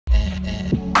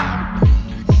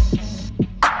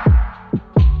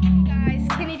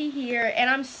and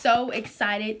I'm so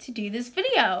excited to do this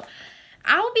video.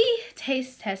 I'll be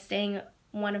taste testing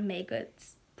one of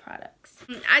Maygood's products.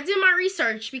 I did my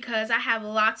research because I have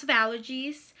lots of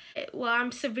allergies. Well,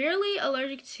 I'm severely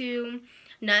allergic to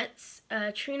nuts,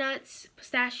 tree nuts,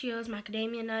 pistachios,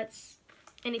 macadamia nuts,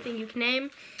 anything you can name.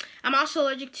 I'm also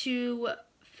allergic to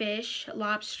fish,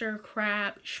 lobster,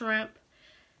 crab, shrimp,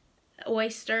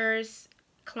 oysters,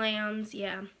 clams,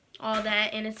 yeah, all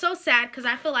that. And it's so sad because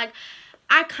I feel like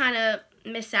I kind of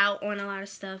miss out on a lot of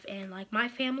stuff, and like my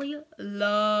family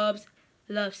loves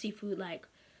seafood. Like,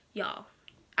 y'all,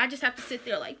 I just have to sit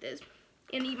there like this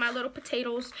and eat my little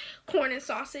potatoes, corn, and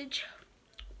sausage.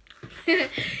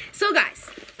 So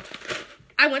guys,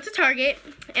 I went to Target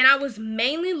and I was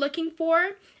mainly looking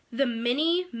for the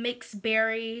mini mixed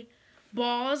berry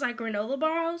balls, like granola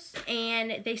balls,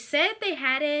 and they said they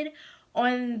had it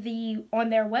on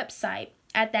their website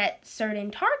at that certain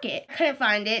Target. I couldn't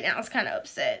find it and I was kind of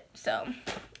upset, so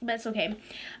but it's okay.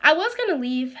 I was gonna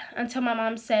leave until my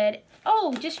mom said,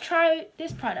 oh, just try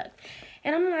this product,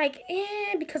 and I'm like,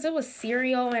 because it was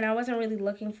cereal and I wasn't really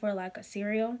looking for like a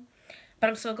cereal, but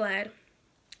I'm so glad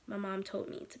my mom told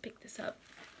me to pick this up.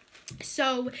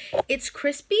 So it's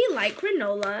crispy like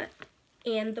granola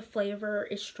and the flavor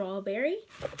is strawberry.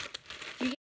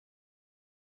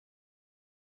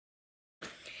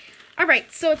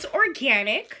 Alright, so it's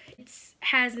organic. It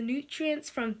has nutrients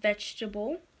from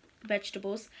vegetables.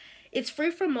 It's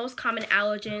free from most common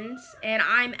allergens, and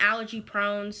I'm allergy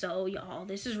prone, so y'all,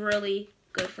 this is really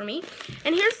good for me.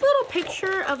 And here's a little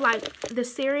picture of like the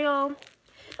cereal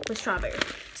with strawberry.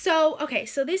 So, okay,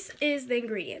 so this is the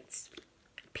ingredients.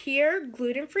 Pure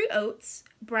gluten-free oats,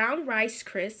 brown rice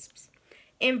crisps,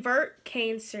 invert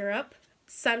cane syrup,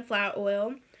 sunflower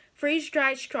oil,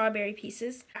 freeze-dried strawberry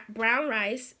pieces, brown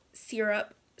rice,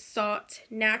 syrup, salt,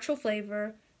 natural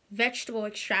flavor, vegetable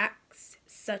extracts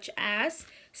such as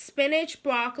spinach,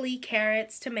 broccoli,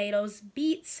 carrots, tomatoes,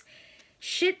 beets,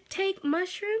 shiitake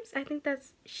mushrooms. I think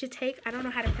that's shiitake. I don't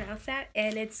know how to pronounce that.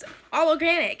 And it's all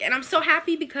organic. And I'm so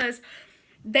happy because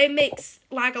they mix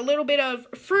like a little bit of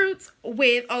fruits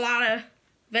with a lot of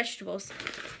vegetables.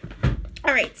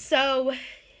 Alright, so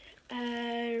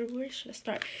where should I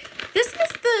start? This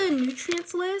is the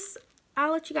nutrients list.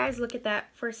 I'll let you guys look at that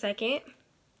for a second.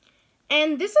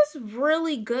 And this is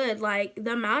really good. Like,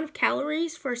 the amount of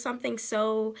calories for something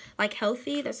so like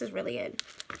healthy, this is really good.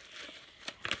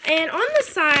 And on the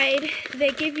side,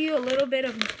 they give you a little bit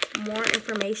of more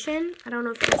information. I don't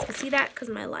know if you guys can see that because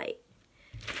my light.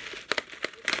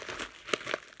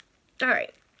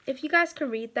 Alright, if you guys can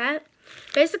read that.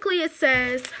 Basically, it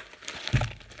says,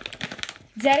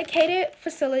 dedicated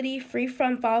facility free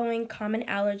from following common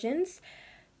allergens.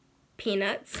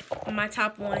 Peanuts, my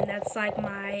top one. That's like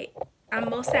I'm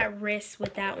most at risk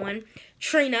with that one.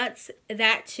 Tree nuts,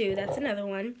 that too. That's another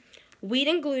one. Wheat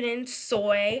and gluten,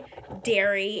 soy,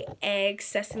 dairy, eggs,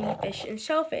 sesame, fish, and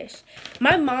shellfish.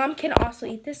 My mom can also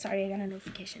eat this. Sorry, I got a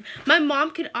notification. My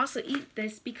mom could also eat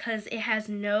this because it has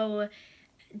no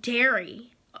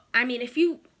dairy. I mean, if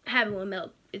you have it with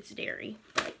milk, it's dairy.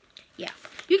 But yeah,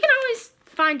 you can always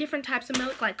find different types of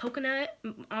milk like coconut,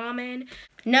 almond,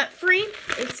 nut-free.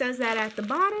 It says that at the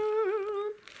bottom.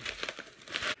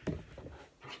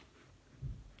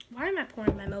 Why am I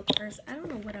pouring my milk first? I don't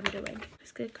know what I'm doing.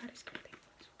 It's good. God is good.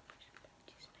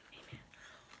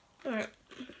 Amen. Alright.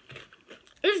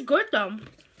 It's good though.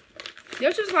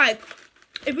 This is like,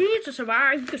 if you need to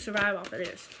survive, you can survive off of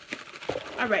this.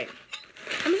 Alright.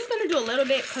 I'm just going to do a little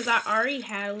bit because I already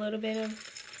had a little bit of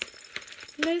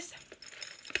this.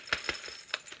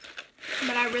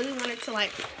 But I really wanted to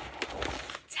like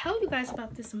tell you guys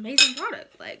about this amazing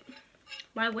product. Like,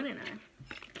 why wouldn't I?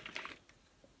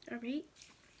 Alright.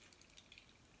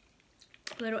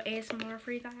 A little ASMR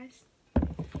for you guys.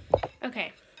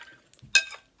 Okay.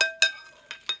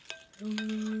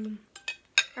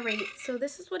 Alright, so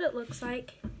this is what it looks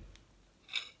like.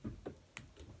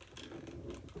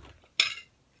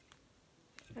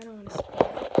 I don't want to spill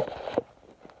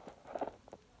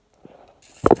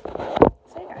it.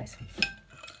 So guys,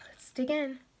 let's dig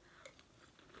in.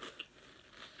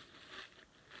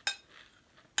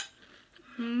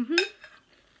 Mm-hmm.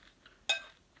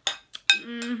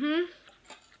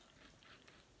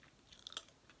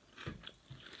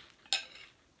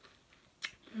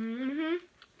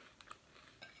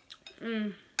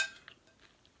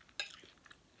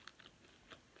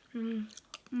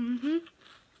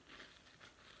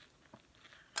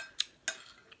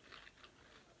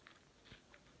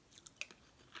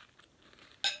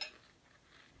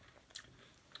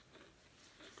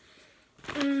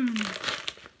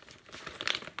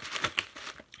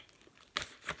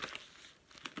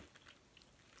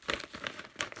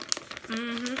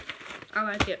 I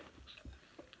like it.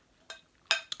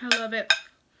 I love it.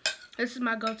 This is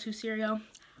my go-to cereal.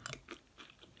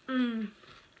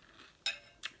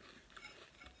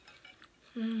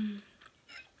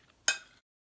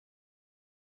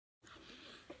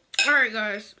 Alright,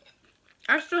 guys.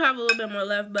 I still have a little bit more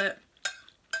left, but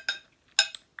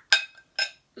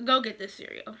go get this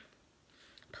cereal.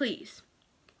 Please.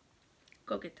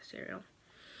 Go get the cereal.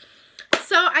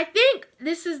 So, I think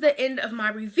this is the end of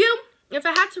my review. If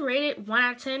I had to rate it 1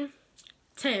 out of 10,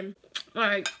 10.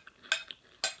 Alright.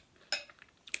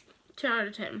 10 out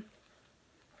of 10.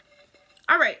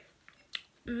 Alright.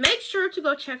 Make sure to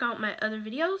go check out my other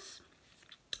videos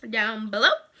down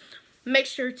below. Make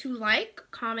sure to like,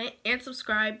 comment, and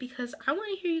subscribe because I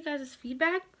want to hear you guys'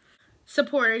 feedback.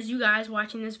 Supporters, you guys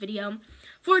watching this video,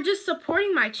 for just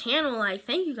supporting my channel. Like,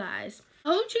 thank you guys. I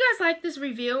hope you guys like this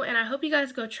review, and I hope you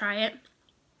guys go try it.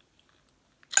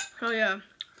 Oh, yeah.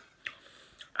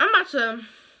 I'm about to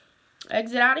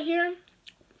exit out of here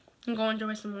and go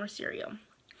enjoy some more cereal.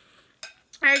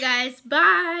 Alright, guys.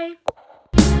 Bye.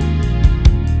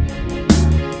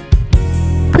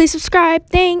 Please subscribe.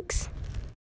 Thanks.